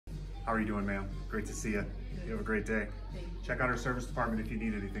How are you doing, ma'am? Great to see you. You have a great day. Check out our service department if you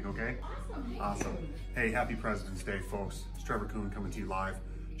need anything, okay? Awesome. Hey, happy President's Day, folks. It's Trevor Kuhn coming to you live.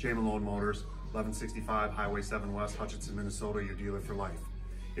 J. Malone Motors, 1165 Highway 7 West, Hutchinson, Minnesota, your dealer for life.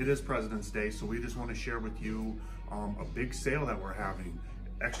 It is President's Day, so we just want to share with you a big sale that we're having.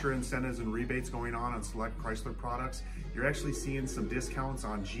 Extra incentives and rebates going on select Chrysler products. You're actually seeing some discounts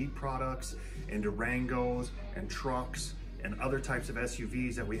on Jeep products and Durangos and trucks and other types of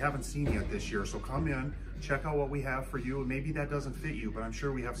SUVs that we haven't seen yet this year. So come in, check out what we have for you. Maybe that doesn't fit you, but I'm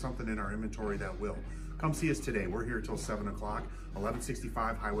sure we have something in our inventory that will. Come see us today. We're here till 7 o'clock,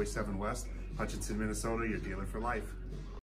 1165 Highway 7 West, Hutchinson, Minnesota, your dealer for life.